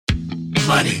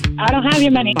money. I don't have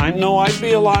your money. I know I'd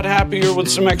be a lot happier with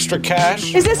some extra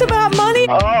cash. Is this about money?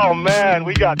 Oh, man,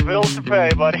 we got bills to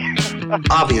pay, buddy.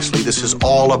 Obviously, this is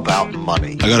all about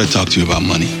money. I gotta talk to you about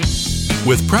money.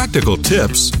 With practical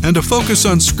tips and a focus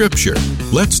on Scripture,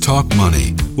 let's talk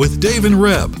money with Dave and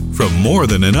Reb from More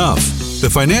Than Enough, the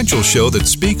financial show that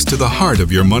speaks to the heart of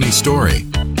your money story.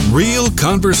 Real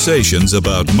conversations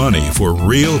about money for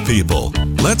real people.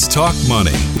 Let's talk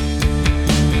money.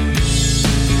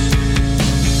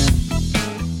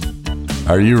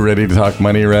 Are you ready to talk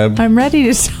money, Reb? I'm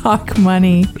ready to talk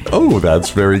money. Oh, that's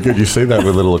very good. You say that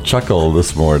with a little chuckle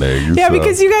this morning. Yeah,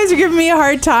 because you guys are giving me a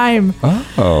hard time.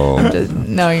 Oh.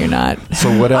 No, you're not.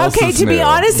 So what else Okay, is to be new?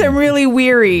 honest, I'm really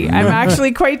weary. I'm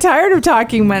actually quite tired of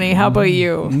talking money. How about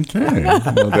you? Okay,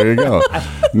 well, there you go.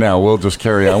 Now, we'll just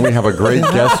carry on. We have a great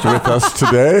guest with us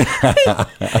today.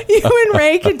 You and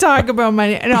Ray can talk about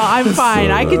money. No, I'm fine.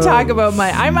 I can talk about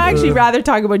money. I'm actually rather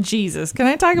talk about Jesus. Can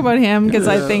I talk about him? Because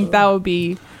I think that would be...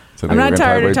 Today I'm not we're gonna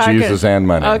tired talk of about talking. Jesus and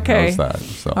money. Okay. How's that?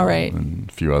 So, all right. And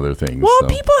a few other things. Well, so.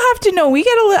 people have to know.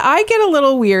 I get a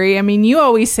little weary. I mean, you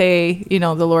always say, the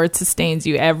Lord sustains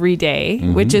you every day,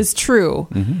 which is true.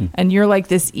 Mm-hmm. And you're like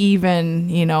this even,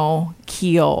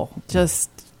 keel. Just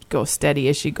go steady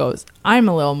as she goes. I'm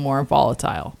a little more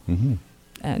volatile. Mm-hmm.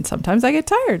 And sometimes I get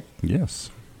tired. Yes.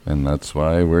 And that's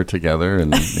why we're together,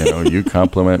 and you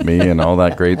compliment me and all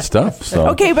that great stuff. So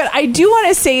okay, but I do want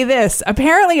to say this.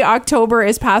 Apparently, October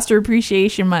is Pastor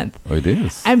Appreciation Month. Oh, it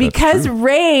is, and because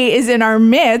Ray is in our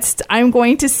midst, I'm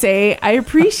going to say I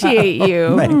appreciate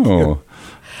you. Oh.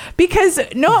 Because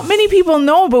not many people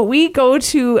know, but we go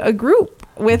to a group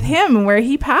with him where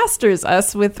he pastors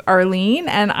us with Arlene,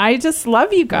 and I just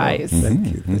love you guys.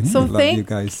 Thank you. So love you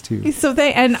guys too.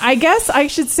 And I guess I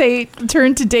should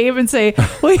turn to Dave and say,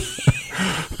 well,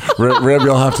 Reb,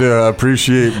 you'll have to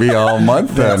appreciate me all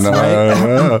month then.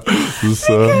 Well, I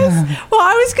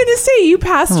was going to say you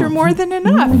pastor More Than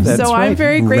Enough, That's so right. I'm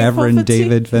very grateful. Reverend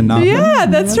David Van Noppen. Yeah,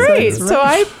 that's right. That's So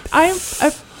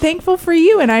I'm thankful for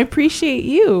you, and I appreciate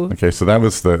you. Okay, so that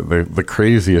was the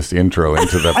craziest intro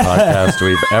into the podcast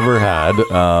we've ever had.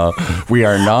 We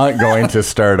are not going to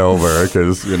start over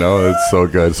because, it's so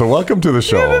good. So welcome to the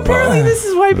show. Yeah, but apparently this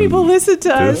is why people listen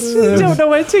to us. They don't know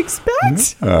what to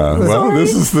expect. Well,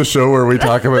 this is the show where we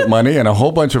talk about money and a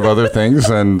whole bunch of other things,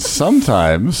 and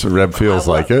sometimes Reb feels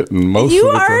like it, and most you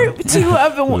of the are time. two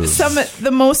of some of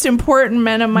the most important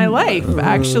men of my life,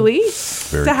 actually.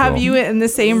 Very to have cool. you in the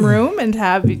same room and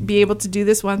be able to do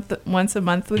this once a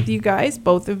month with you guys,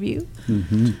 both of you.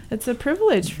 Mm-hmm. It's a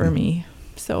privilege for me.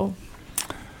 So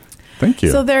thank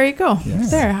you. So there you go.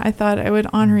 Yes. There, I thought I would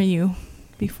honor you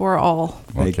before all.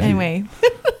 Okay. Anyway.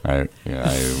 I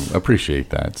appreciate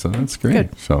that. So that's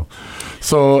great. Good. So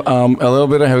a little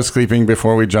bit of housekeeping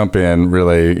before we jump in.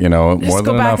 Really,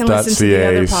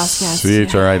 morethanenough.ca,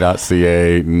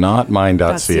 chri.ca,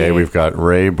 notmine.ca. We've got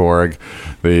Ray Borg,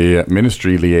 the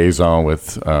ministry liaison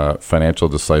with Financial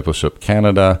Discipleship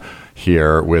Canada,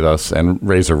 here with us, and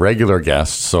Ray's a regular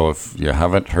guest. So if you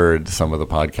haven't heard some of the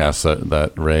podcasts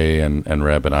that Ray and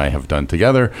Reb and I have done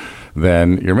together,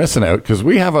 then you're missing out, because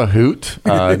we have a hoot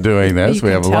doing this. We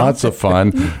have lots of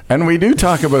fun, and we do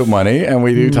talk about money, and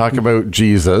we do talk about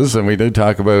Jesus, and we do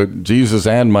talk about Jesus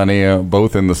and money,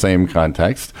 both in the same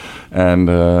context.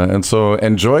 And so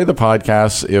enjoy the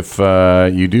podcast. If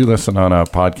you do listen on a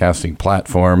podcasting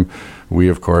platform, we,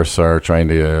 of course, are trying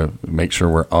to make sure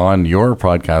we're on your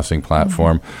podcasting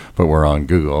platform, but we're on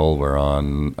Google, we're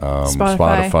on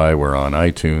Spotify, we're on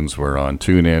iTunes, we're on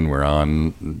TuneIn, we're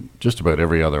on just about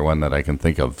every other one that I can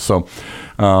think of. So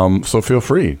feel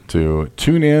free to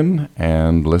tune in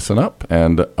and listen up.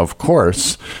 And, of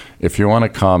course, if you want to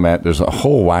comment, there's a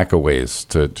whole whack of ways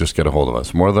to just get a hold of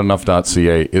us.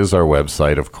 Morethanenough.ca is our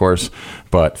website, of course.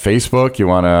 But Facebook, you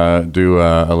want to do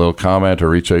a little comment or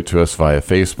reach out to us via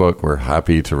Facebook, we're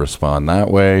happy to respond that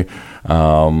way.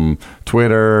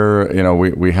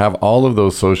 Twitter, we have all of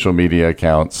those social media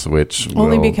accounts, which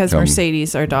only because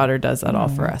Mercedes, our daughter, does that all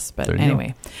for us. But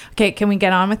anyway, okay, can we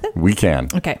get on with it? We can.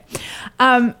 Okay,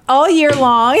 all year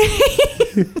long,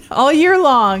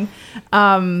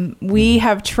 we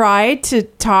have tried to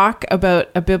talk about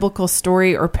a biblical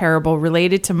story or parable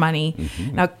related to money.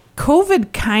 Mm-hmm. Now,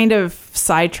 COVID kind of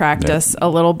sidetracked us a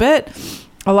little bit.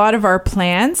 A lot of our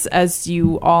plans, as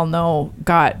you all know,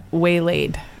 got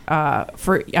waylaid.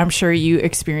 I'm sure you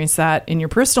experienced that in your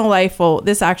personal life. Well,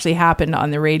 this actually happened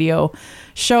on the radio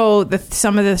show.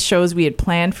 Some of the shows we had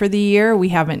planned for the year, we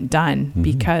haven't done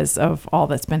because of all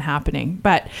that's been happening.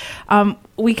 But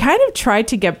we kind of tried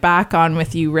to get back on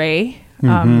with you, Ray,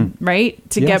 right?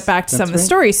 To get back to some of the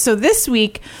stories. So this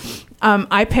week,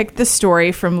 I picked the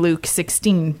story from Luke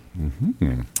 16,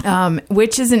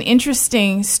 which is an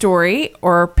interesting story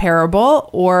or parable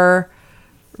or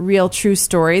real true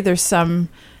story. There's some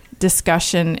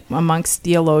discussion amongst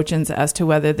theologians as to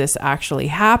whether this actually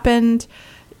happened.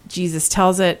 Jesus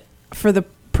tells it. For the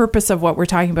purpose of what we're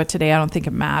talking about today, I don't think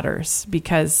it matters,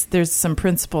 because there's some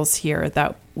principles here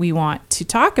that we want to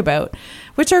talk about,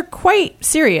 which are quite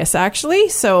serious, actually.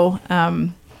 So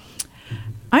I'm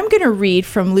going to read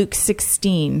from Luke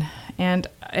 16, and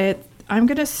I'm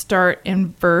going to start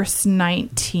in verse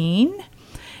 19,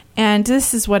 and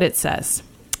this is what it says.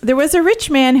 There was a rich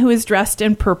man who was dressed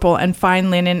in purple and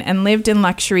fine linen and lived in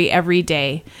luxury every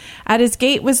day. At his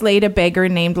gate was laid a beggar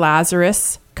named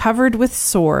Lazarus, covered with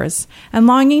sores, and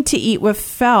longing to eat what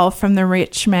fell from the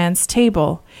rich man's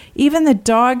table. Even the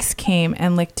dogs came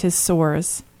and licked his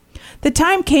sores. The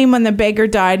time came when the beggar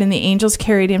died, and the angels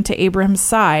carried him to Abraham's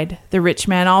side. The rich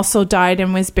man also died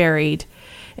and was buried.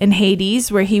 In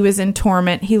Hades, where he was in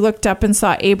torment, he looked up and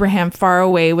saw Abraham far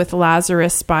away with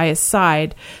Lazarus by his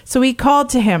side. So he called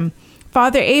to him,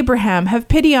 Father Abraham, have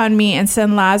pity on me and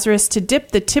send Lazarus to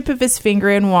dip the tip of his finger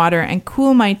in water and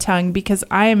cool my tongue, because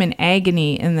I am in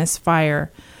agony in this fire.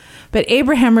 But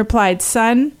Abraham replied,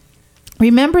 Son,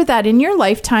 remember that in your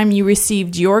lifetime you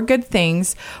received your good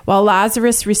things, while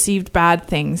Lazarus received bad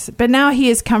things. But now he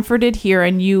is comforted here,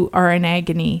 and you are in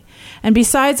agony. And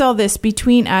besides all this,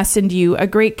 between us and you, a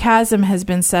great chasm has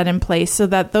been set in place, so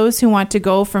that those who want to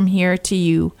go from here to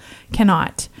you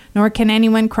cannot, nor can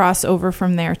anyone cross over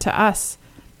from there to us.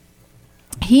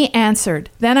 He answered,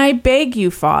 Then I beg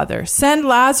you, Father, send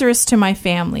Lazarus to my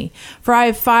family, for I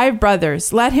have 5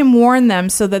 brothers. Let him warn them,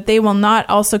 so that they will not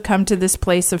also come to this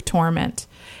place of torment.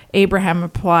 Abraham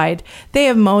replied, They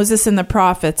have Moses and the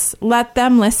prophets. Let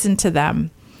them listen to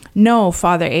them. No,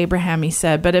 Father Abraham, he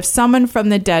said, but if someone from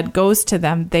the dead goes to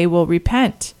them, they will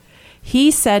repent.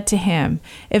 He said to him,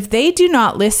 If they do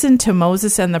not listen to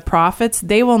Moses and the prophets,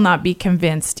 they will not be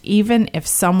convinced, even if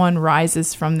someone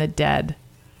rises from the dead.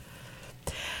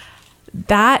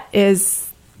 That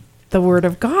is the word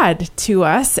of God to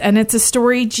us, and it's a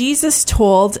story Jesus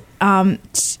told in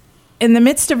the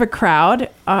midst of a crowd,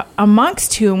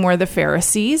 amongst whom were the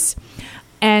Pharisees.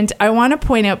 And I want to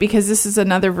point out, because this is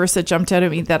another verse that jumped out at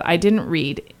me that I didn't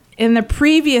read. In the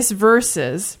previous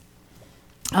verses,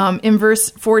 in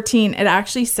verse 14, it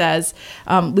actually says,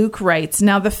 Luke writes,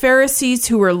 Now the Pharisees,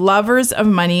 who were lovers of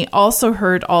money, also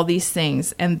heard all these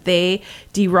things, and they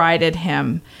derided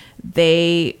him.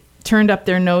 They turned up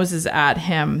their noses at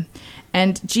him.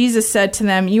 And Jesus said to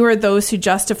them, You are those who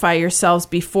justify yourselves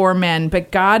before men, but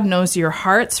God knows your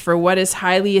hearts, for what is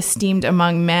highly esteemed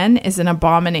among men is an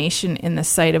abomination in the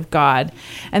sight of God.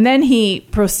 And then he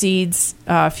proceeds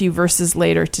a few verses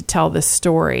later to tell this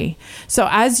story. So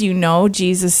as you know,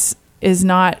 Jesus is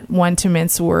not one to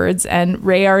mince words. And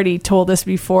Ray already told us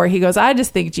before, he goes, I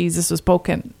just think Jesus was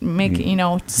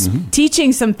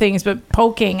teaching some things, but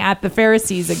poking at the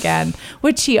Pharisees again,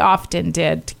 which he often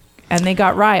did. And they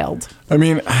got riled. I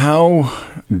mean, how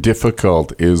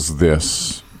difficult is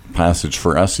this passage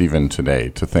for us even today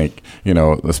to think,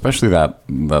 especially that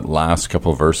last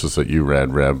couple of verses that you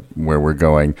read, Reb, where we're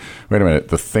going, wait a minute,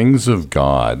 the things of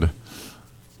God,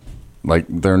 like,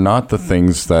 they're not the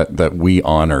things that we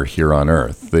honor here on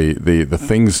earth. The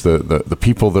things, the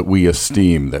people that we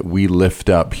esteem, that we lift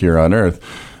up here on earth,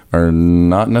 are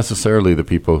not necessarily the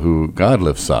people who God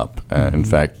lifts up. In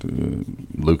fact,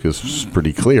 Luke is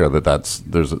pretty clear that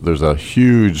there's a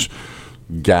huge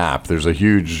gap, there's a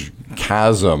huge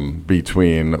chasm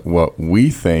between what we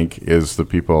think is the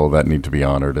people that need to be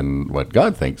honored and what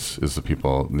God thinks is the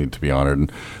people that need to be honored.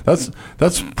 And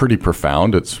that's pretty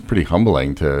profound. It's pretty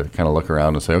humbling to kind of look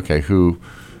around and say, okay, who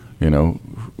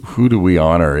do we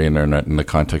honor in the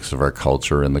context of our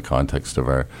culture, in the context of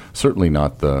our, certainly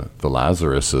not the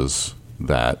Lazaruses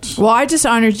that... Well, I just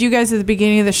honored you guys at the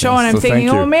beginning of the show, and I'm thinking,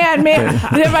 oh man,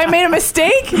 have I made a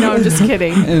mistake? No, I'm just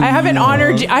kidding. I haven't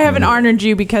honored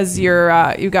you because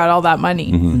you got all that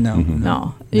money. Mm-hmm.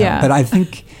 No. Yeah. But I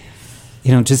think,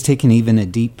 just taking even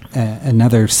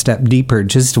another step deeper,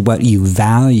 just what you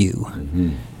value.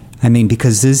 Mm-hmm. I mean,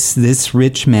 because this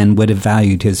rich man would have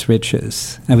valued his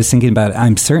riches. I was thinking about it.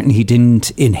 I'm certain he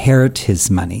didn't inherit his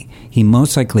money. He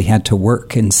most likely had to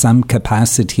work in some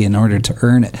capacity in order to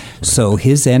earn it. Right. So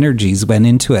his energies went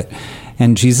into it.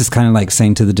 And Jesus kind of like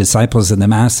saying to the disciples and the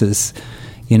masses,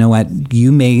 you know what,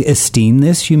 you may esteem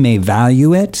this, you may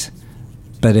value it,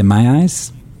 but in my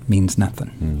eyes, means nothing.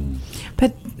 Mm.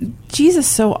 But Jesus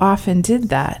so often did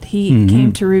that. He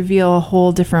came to reveal a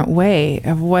whole different way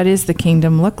of what is the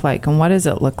kingdom look like and what does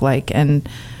it look like. And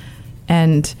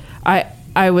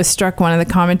I was struck, one of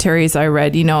the commentaries I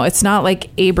read, it's not like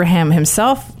Abraham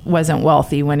himself wasn't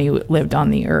wealthy when he lived on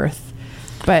the earth.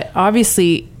 But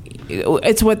obviously,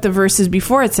 it's what the verses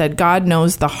before it said, God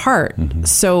knows the heart. Mm-hmm.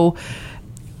 So,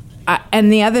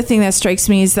 and the other thing that strikes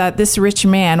me is that this rich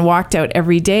man walked out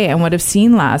every day and would have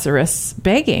seen Lazarus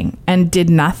begging and did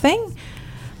nothing.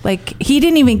 Like, he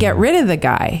didn't even get rid of the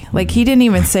guy. Like, he didn't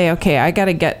even say, okay, I got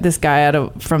to get this guy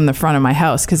from the front of my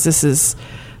house because this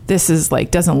is like,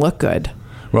 doesn't look good.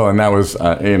 Well, and that was,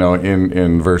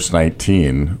 in verse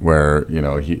 19 where,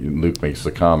 Luke makes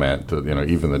the comment that,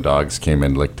 even the dogs came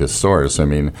and licked his sores. I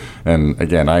mean, and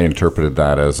again, I interpreted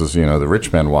that as the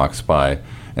rich man walks by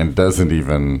and doesn't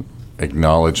even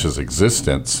acknowledge his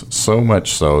existence, so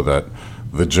much so that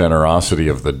the generosity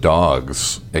of the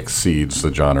dogs exceeds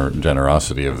the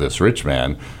generosity of this rich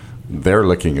man. They're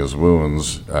licking his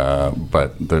wounds,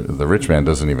 but the rich man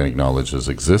doesn't even acknowledge his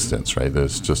existence, right?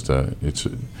 There's just it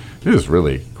is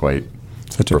really quite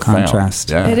such profound. A contrast.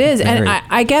 Yeah. It is. And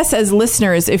I guess as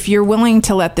listeners, if you're willing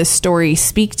to let this story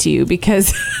speak to you,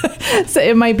 because so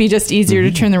it might be just easier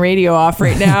to turn the radio off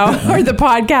right now or the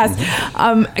podcast,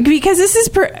 because this is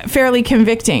fairly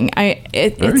convicting.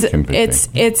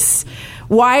 It's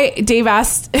why Dave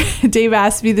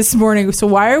asked me this morning, so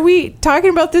why are we talking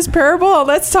about this parable?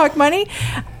 Let's talk money.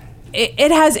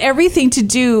 It has everything to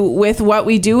do with what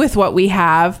we do with what we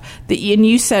have. And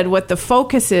you said what the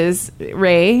focus is,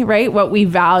 Ray, right? What we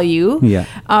value. Yeah.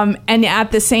 And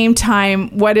at the same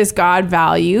time, what does God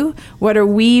value? What are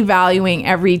we valuing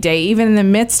every day? Even in the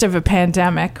midst of a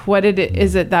pandemic, what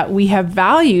is it that we have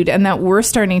valued and that we're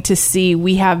starting to see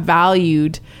we have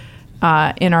valued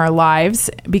in our lives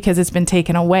because it's been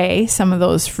taken away, some of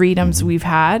those freedoms we've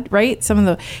had, right? Some of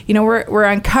the, we're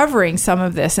uncovering some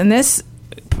of this. And this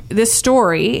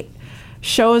story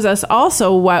shows us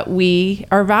also what we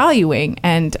are valuing,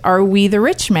 and are we the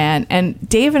rich man? And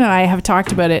David and I have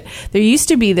talked about it. There used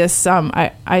to be this,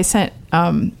 I sent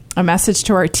a message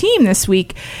to our team this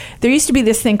week. There used to be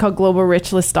this thing called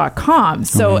globalrichlist.com.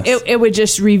 So it would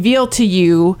just reveal to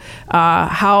you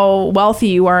how wealthy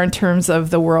you are in terms of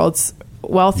the world's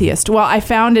wealthiest. Well, I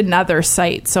found another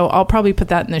site, so I'll probably put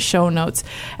that in the show notes.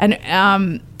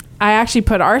 And I actually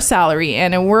put our salary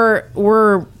in, and we're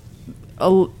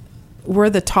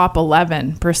the top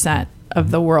 11% of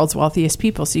the world's wealthiest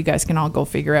people. So you guys can all go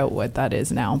figure out what that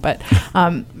is now. But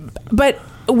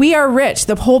we are rich.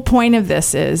 The whole point of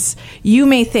this is, you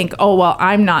may think, oh, well,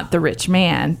 I'm not the rich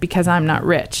man because I'm not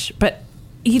rich. But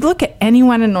you look at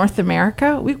anyone in North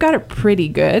America, we've got it pretty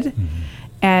good. Mm-hmm.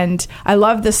 And I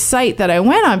love the site that I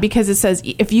went on because it says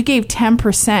if you gave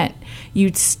 10%,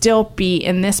 you'd still be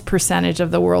in this percentage of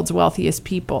the world's wealthiest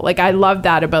people. Like, I love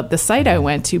that about the site I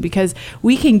went to, because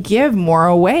we can give more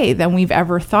away than we've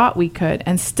ever thought we could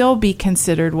and still be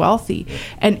considered wealthy.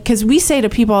 And because we say to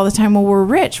people all the time, well, we're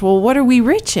rich. Well, what are we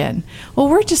rich in? Well,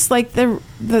 we're just like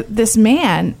this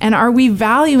man. And are we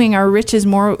valuing our riches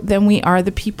more than we are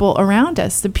the people around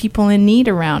us, the people in need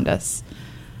around us?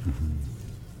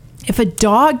 If a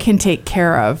dog can take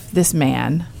care of this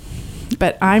man,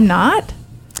 but I'm not.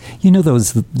 You know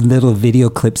those little video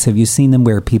clips, have you seen them,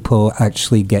 where people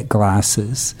actually get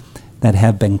glasses that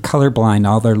have been colorblind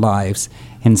all their lives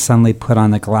and suddenly put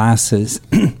on the glasses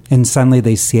and suddenly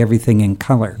they see everything in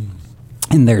color?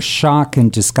 And they're shocked in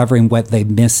discovering what they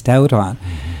missed out on.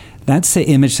 That's the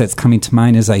image that's coming to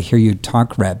mind as I hear you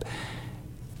talk, Reb.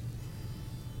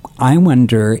 I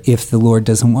wonder if the Lord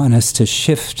doesn't want us to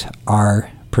shift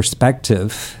our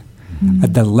perspective,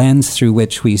 the lens through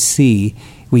which we see.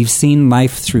 We've seen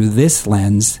life through this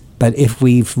lens, but if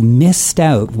we've missed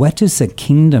out, what does a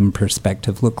kingdom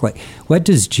perspective look like? What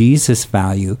does Jesus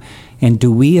value? And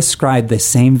do we ascribe the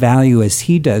same value as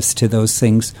he does to those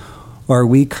things? Or are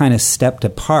we kind of stepped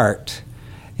apart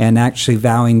and actually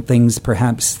valuing things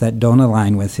perhaps that don't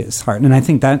align with his heart? And I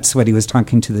think that's what he was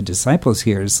talking to the disciples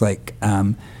here, is like,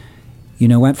 you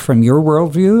know what, from your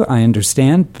worldview, I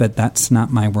understand, but that's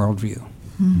not my worldview.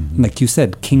 Mm-hmm. Like you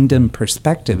said, kingdom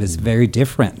perspective is very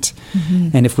different.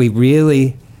 Mm-hmm. And if we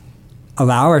really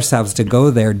allow ourselves to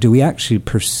go there, do we actually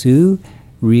pursue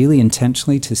really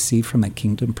intentionally to see from a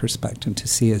kingdom perspective, to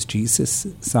see as Jesus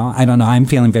saw? I don't know. I'm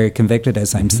feeling very convicted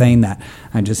as I'm saying that.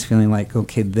 I'm just feeling like,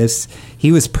 okay,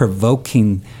 he was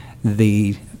provoking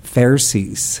the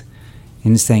Pharisees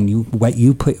in saying what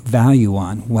you put value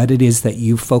on, what it is that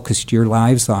you focused your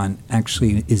lives on,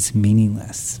 actually is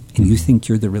meaningless. And you think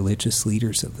you're the religious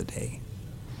leaders of the day.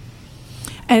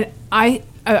 And I,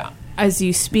 as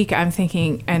you speak, I'm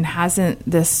thinking, and hasn't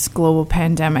this global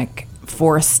pandemic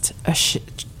forced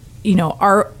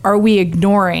are we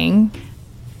ignoring?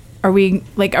 Are we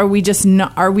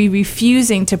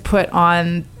refusing to put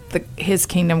on his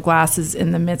kingdom glasses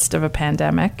in the midst of a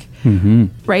pandemic,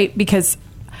 right? Because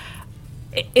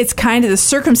it's kind of the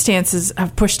circumstances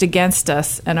have pushed against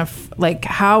us, and of like,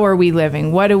 how are we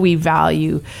living? What do we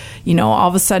value? You know, all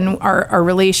of a sudden our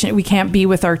relation, we can't be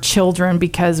with our children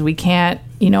because we can't,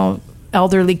 you know,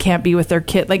 elderly can't be with their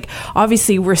kid. Like,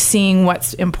 obviously we're seeing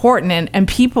what's important, and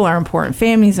people are important.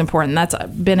 Family's important. That's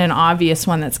been an obvious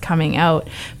one that's coming out.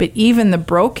 But even the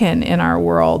broken in our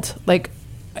world, like,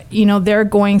 you know, they're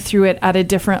going through it at a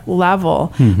different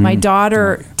level. My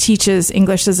daughter teaches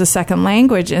English as a second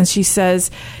language, and she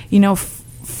says, you know,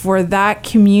 for that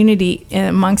community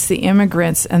amongst the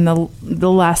immigrants and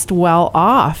the less well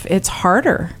off, it's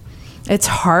harder. It's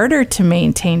harder to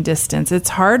maintain distance. It's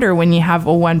harder when you have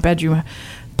a 1-bedroom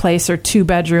place or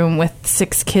 2-bedroom with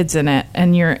 6 kids in it,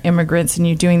 and you're immigrants and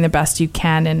you're doing the best you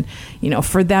can. And, you know,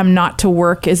 for them not to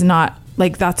work is not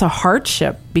like, that's a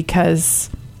hardship because...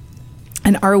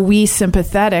 And are we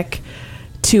sympathetic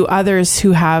to others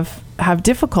who have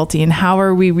difficulty, and how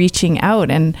are we reaching out?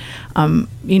 And,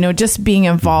 you know, just being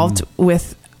involved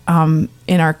with, in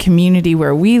our community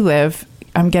where we live,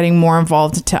 I'm getting more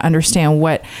involved to understand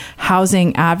what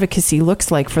housing advocacy looks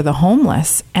like for the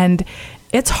homeless. And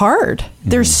it's hard.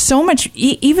 There's so much,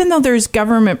 even though there's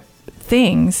government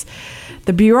things,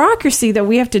 the bureaucracy that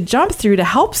we have to jump through to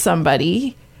help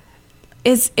somebody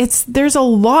there's a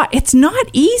lot. It's not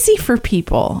easy for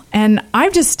people. And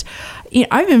I've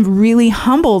been really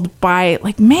humbled by,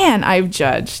 like, man, I've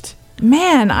judged.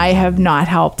 Man, I have not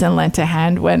helped and lent a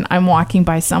hand when I'm walking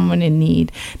by someone in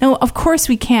need. Now, of course,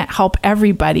 we can't help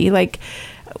everybody. Like,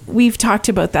 we've talked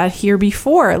about that here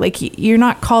before. Like, you're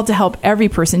not called to help every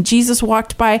person. Jesus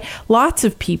walked by lots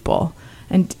of people.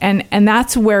 And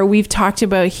that's where we've talked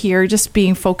about here, just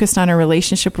being focused on a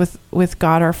relationship with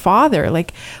God our Father.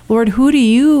 Like, Lord,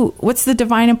 what's the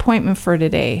divine appointment for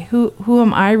today? Who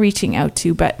am I reaching out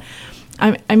to? But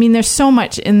I mean, there's so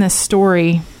much in this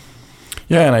story.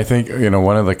 Yeah, and I think, you know,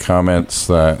 one of the comments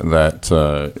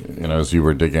that you know, as you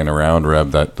were digging around,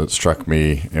 Reb, that struck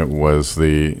me, it was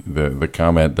the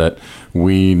comment that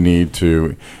we need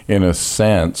to, in a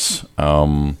sense,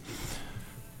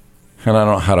 and I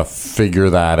don't know how to figure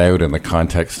that out in the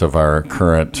context of our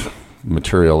current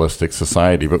materialistic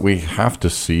society, but we have to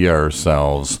see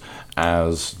ourselves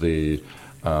as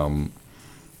our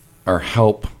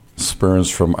help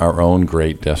spurns from our own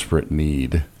great desperate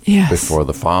need before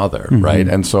the Father, right?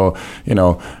 And so, you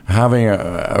know, having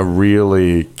a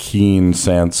really keen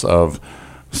sense of,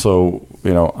 so,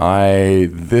 you know,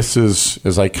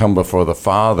 as I come before the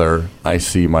Father, I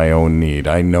see my own need.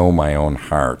 I know my own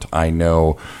heart. I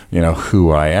know, you know,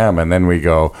 who I am. And then we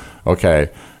go, okay,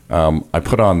 I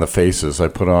put on the faces. I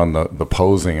put on the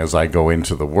posing as I go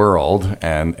into the world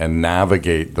and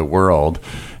navigate the world.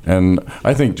 And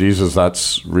I think Jesus,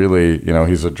 that's really, you know,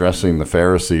 he's addressing the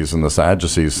Pharisees and the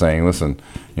Sadducees, saying, listen,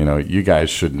 you know, you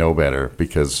guys should know better,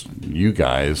 because you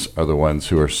guys are the ones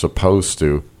who are supposed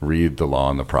to read the law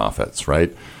and the prophets,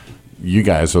 right? You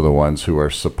guys are the ones who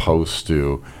are supposed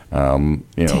to, you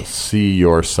know, see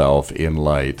yourself in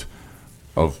light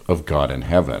of God in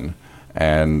heaven.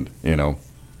 And, you know,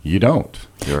 you don't.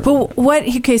 But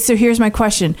okay, so here's my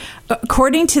question.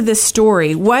 According to this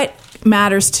story, what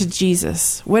matters to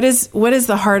Jesus? What is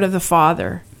the heart of the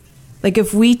Father? Like,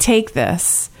 if we take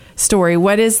this story,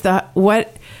 what is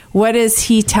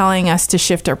he telling us to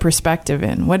shift our perspective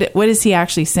in? What is he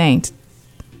actually saying?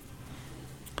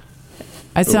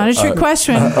 It's not a trick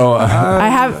question.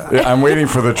 I'm waiting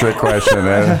for the trick question.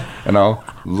 You know,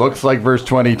 looks like verse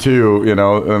 22. You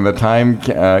know, and the time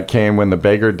came when the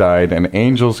beggar died, and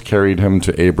angels carried him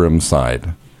to Abram's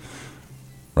side.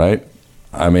 Right.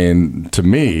 I mean, to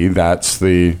me, that's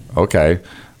what the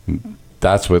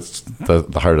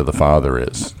heart of the Father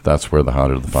is. That's where the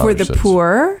heart of the Father sits. For the sits.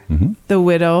 poor, the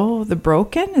widow, the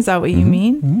broken. Is that what you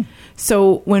mean?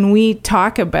 So when we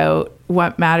talk about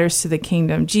what matters to the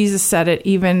kingdom, Jesus said it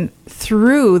even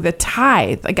through the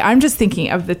tithe. Like, I'm just thinking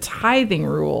of the tithing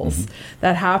rules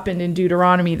that happened in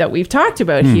Deuteronomy that we've talked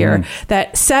about here,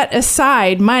 that set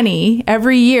aside money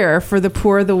every year for the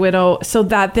poor, the widow, so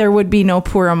that there would be no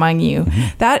poor among you.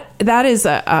 That is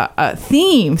a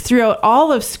theme throughout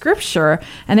all of Scripture,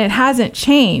 and it hasn't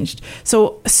changed.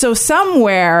 So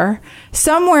somewhere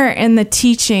in the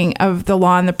teaching of the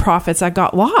law and the prophets, that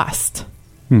got lost.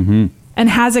 And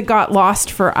has it got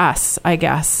lost for us, I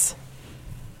guess?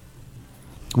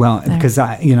 Well, because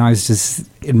I was just,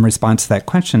 in response to that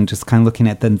question, just kind of looking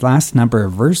at the last number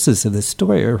of verses of the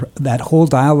story, or that whole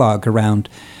dialogue around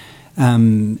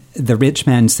the rich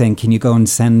man saying, can you go and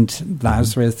send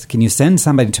Lazarus? Can you send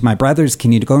somebody to my brothers?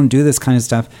 Can you go and do this kind of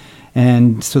stuff?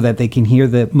 And so that they can hear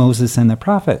Moses and the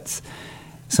prophets.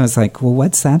 So it's like, well,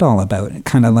 what's that all about?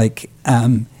 Kind of like,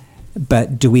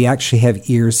 but do we actually have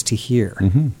ears to hear?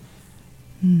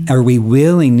 Are we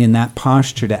willing in that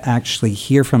posture to actually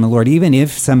hear from the Lord? Even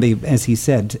if somebody, as he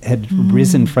said, had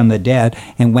risen from the dead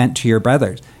and went to your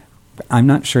brothers, I'm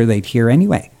not sure they'd hear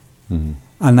anyway.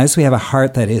 Unless we have a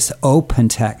heart that is open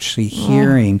to actually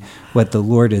hearing what the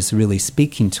Lord is really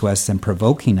speaking to us and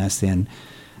provoking us in.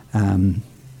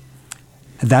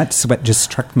 That's what just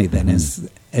struck me then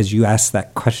as you asked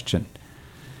that question.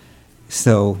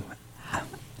 So...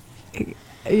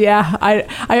 Yeah,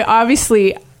 I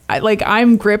obviously...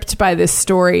 I'm gripped by this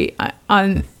story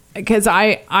because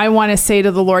I want to say to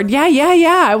the Lord, yeah,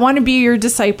 I want to be your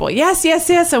disciple. Yes,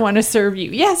 I want to serve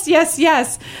you.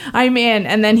 Yes, I'm in.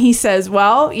 And then he says,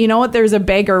 well, you know what? There's a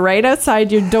beggar right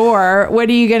outside your door. What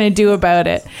are you going to do about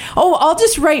it? Oh, I'll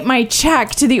just write my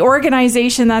check to the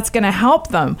organization that's going to help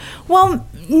them. Well,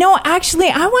 no, actually,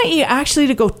 I want you actually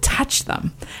to go touch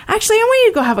them. Actually, I want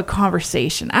you to go have a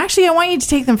conversation. Actually, I want you to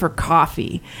take them for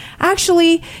coffee.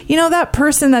 Actually, that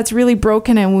person that's really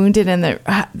broken and wounded and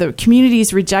the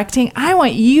community's rejecting, I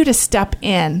want you to step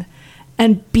in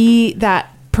and be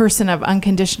that person of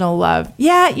unconditional love.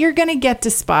 Yeah, you're going to get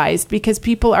despised because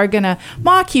people are going to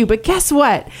mock you. But guess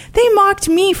what? They mocked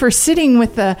me for sitting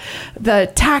with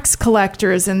the tax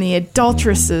collectors and the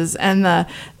adulteresses and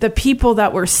the people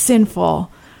that were sinful.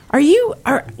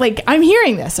 I'm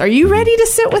hearing this. Are you ready to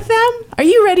sit with them? Are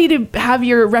you ready to have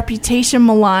your reputation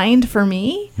maligned for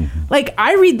me?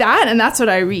 I read that, and that's what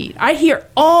I read. I hear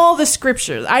all the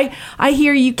scriptures. I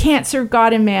hear you can't serve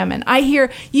God and mammon. I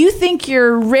hear you think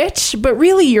you're rich, but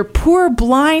really you're poor,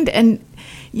 blind, and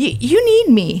you need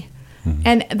me.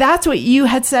 And that's what you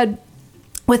had said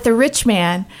with the rich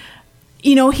man.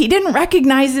 He didn't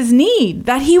recognize his need,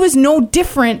 that he was no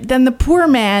different than the poor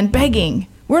man begging.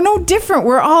 We're no different.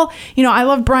 We're all, I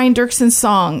love Brian Dirkson's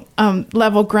song,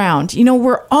 Level Ground.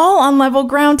 We're all on level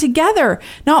ground together.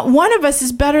 Not one of us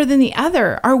is better than the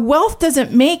other. Our wealth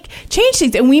doesn't change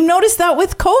things. And we've noticed that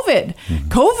with COVID.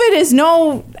 COVID is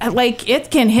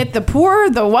it can hit the poor,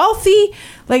 the wealthy.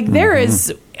 There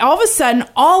is, all of a sudden,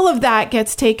 all of that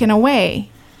gets taken away.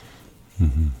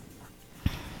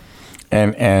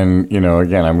 And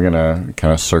again, I'm going to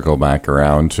kind of circle back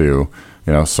around to,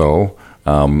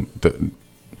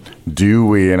 do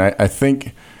we, and I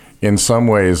think in some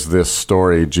ways this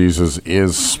story, Jesus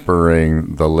is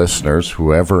spurring the listeners,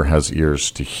 whoever has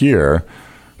ears to hear,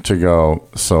 to go,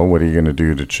 so what are you going to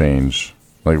do to change?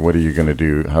 What are you going to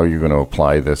do? How are you going to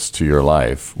apply this to your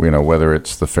life? Whether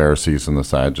it's the Pharisees and the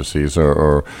Sadducees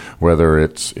or whether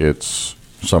it's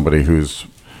somebody who's,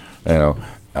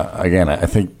 again, I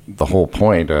think the whole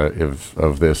point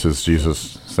of this is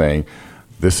Jesus saying,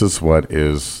 this is what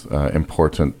is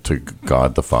important to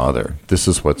God the Father. This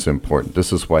is what's important.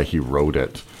 This is why he wrote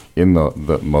it in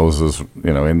the Moses,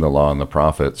 in the law and the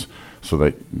prophets, so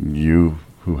that you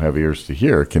who have ears to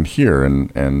hear can hear.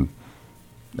 And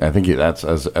I think that's,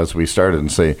 as we started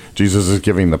and say, Jesus is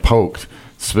giving the poke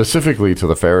specifically to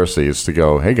the Pharisees to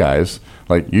go, hey guys,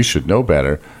 you should know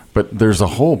better. But there's a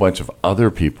whole bunch of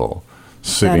other people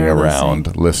sitting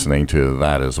around listening to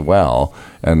that as well,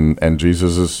 and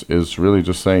Jesus is really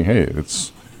just saying, hey,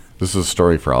 this is a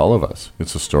story for all of us.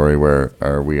 It's a story where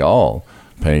are we all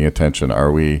paying attention?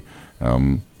 Are we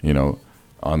on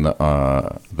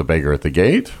the beggar at the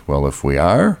gate? Well, if we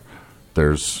are,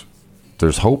 there's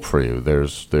hope for you,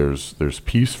 there's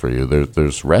peace for you,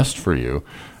 there's rest for you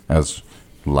as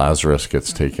Lazarus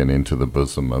gets taken into the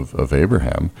bosom of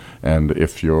Abraham. And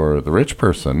if you're the rich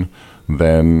person,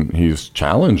 then he's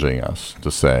challenging us to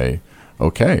say,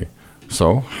 okay,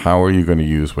 so how are you going to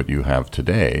use what you have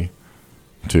today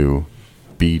to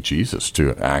be Jesus,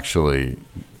 to actually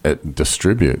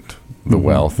distribute the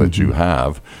wealth that you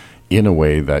have in a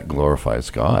way that glorifies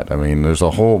God? I mean, there's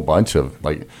a whole bunch of,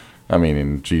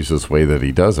 in Jesus' way that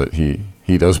he does it,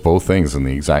 he does both things in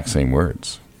the exact same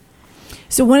words.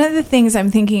 So one of the things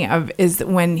I'm thinking of is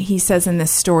when he says in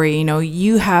this story,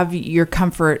 you have your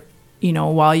comfort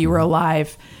while you were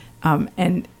alive,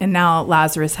 and now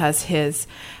Lazarus has his.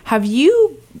 Have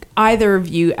you, either of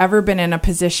you, ever been in a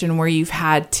position where you've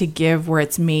had to give, where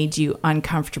it's made you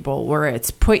uncomfortable, where it's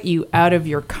put you out of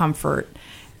your comfort,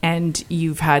 and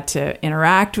you've had to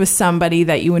interact with somebody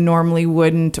that you normally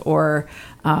wouldn't, or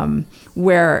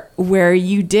where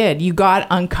you got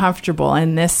uncomfortable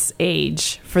in this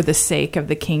age for the sake of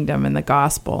the kingdom and the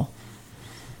gospel?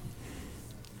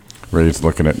 Ray's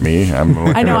looking at me. I'm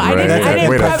looking I know. at Ray.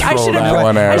 I should have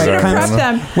prepped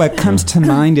them. What comes to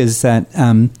mind is that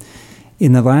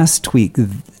in the last week,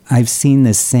 I've seen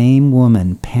the same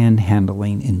woman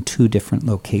panhandling in 2 different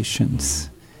locations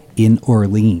in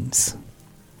Orleans.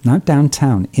 not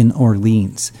downtown, in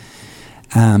Orleans.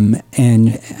 And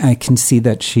I can see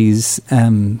that she's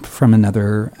from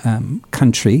another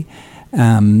country.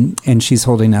 And she's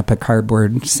holding up a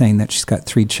cardboard saying that she's got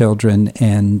 3 children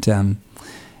and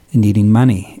needing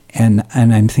money. And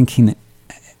I'm thinking,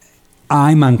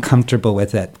 I'm uncomfortable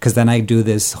with it because then I do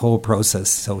this whole process.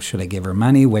 So should I give her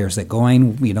money? Where's it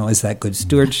going? Is that good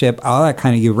stewardship? All that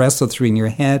kind of, you wrestle through in your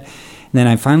head. And then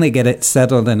I finally get it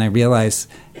settled and I realize,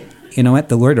 you know what?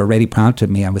 The Lord already prompted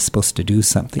me I was supposed to do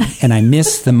something. And I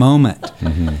missed the moment.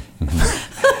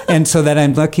 And so that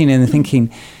I'm looking and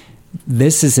thinking,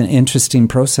 this is an interesting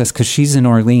process because she's in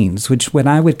Orleans, which what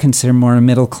I would consider more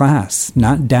middle class,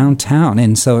 not downtown.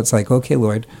 And so it's like, okay,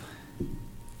 Lord,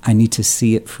 I need to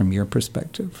see it from your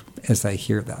perspective as I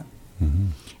hear that.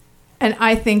 And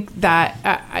I think that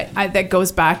that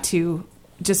goes back to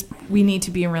just we need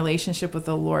to be in relationship with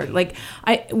the Lord. Like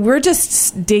we're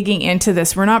just digging into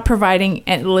this. We're not providing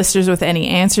listeners with any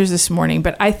answers this morning,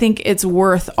 but I think it's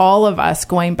worth all of us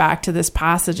going back to this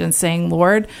passage and saying,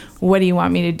 Lord, what do you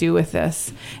want me to do with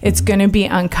this? It's going to be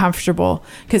uncomfortable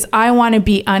because I want to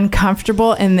be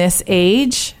uncomfortable in this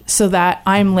age so that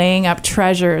I'm laying up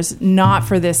treasures, not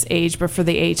for this age, but for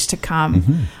the age to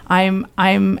come. And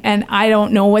I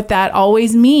don't know what that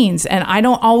always means. And I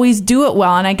don't always do it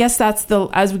well. And I guess that's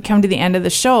as we come to the end of the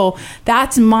show,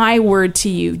 that's my word to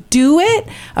you. Do it.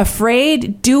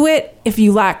 Afraid, do it. If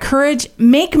you lack courage,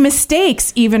 make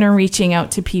mistakes even in reaching out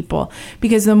to people.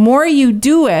 Because the more you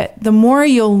do it, the more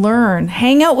you'll learn.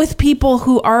 Hang out with people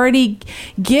who already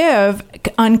give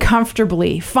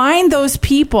uncomfortably. Find those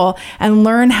people and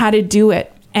learn how to do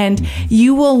it. And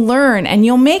you will learn and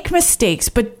you'll make mistakes,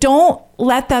 but don't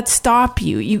let that stop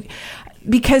you.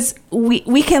 Because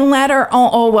we can let our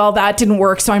well, that didn't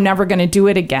work, so I'm never going to do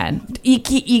it again. We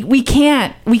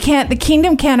can't. The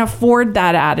kingdom can't afford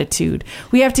that attitude.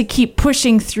 We have to keep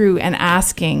pushing through and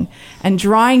asking and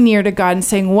drawing near to God and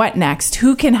saying, what next?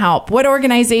 Who can help? What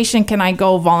organization can I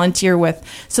go volunteer with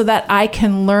so that I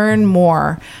can learn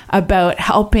more about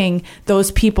helping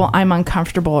those people I'm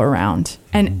uncomfortable around?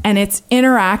 And it's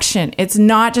interaction. It's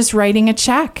not just writing a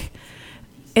check.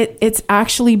 It's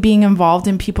actually being involved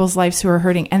in people's lives who are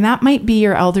hurting. And that might be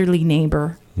your elderly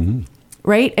neighbor,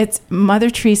 right? It's Mother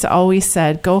Teresa always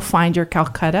said, go find your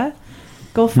Calcutta.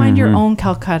 Go find your own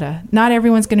Calcutta. Not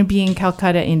everyone's going to be in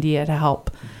Calcutta, India to help.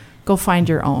 Go find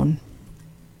your own.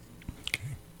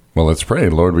 Well, let's pray.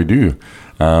 Lord, we do.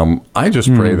 I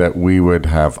just pray that we would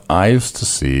have eyes to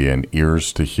see and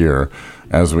ears to hear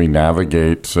as we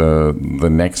navigate the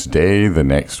next day, the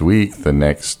next week, the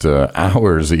next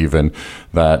hours even,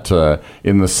 that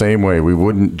in the same way we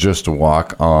wouldn't just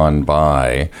walk on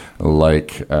by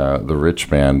like the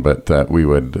rich man, but that we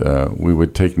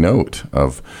would take note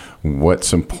of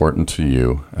what's important to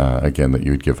you. Again, that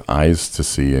you would give eyes to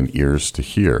see and ears to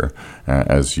hear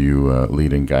as you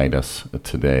lead and guide us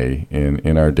today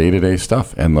in our day-to-day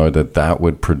stuff. And Lord, that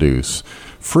would produce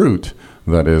fruit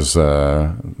that is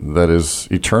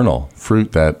eternal,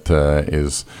 fruit that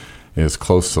is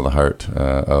close to the heart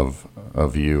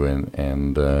of you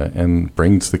and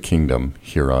brings the kingdom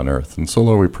here on earth. And so,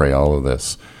 Lord, we pray all of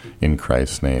this in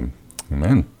Christ's name.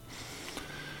 Amen.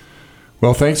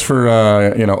 Well, thanks for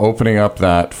opening up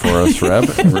that for us, Reb.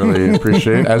 I really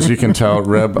appreciate it. As you can tell,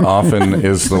 Reb often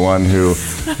is the one who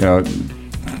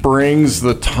brings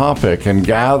the topic and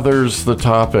gathers the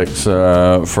topics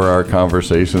for our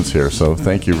conversations here. So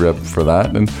thank you, Reb, for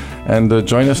that. And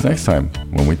join us next time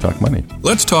when we talk money.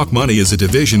 Let's Talk Money is a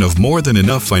division of More Than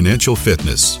Enough Financial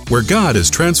Fitness, where God is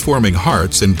transforming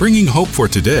hearts and bringing hope for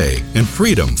today and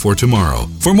freedom for tomorrow.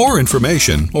 For more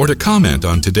information or to comment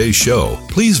on today's show,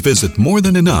 please visit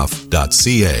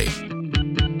morethanenough.ca.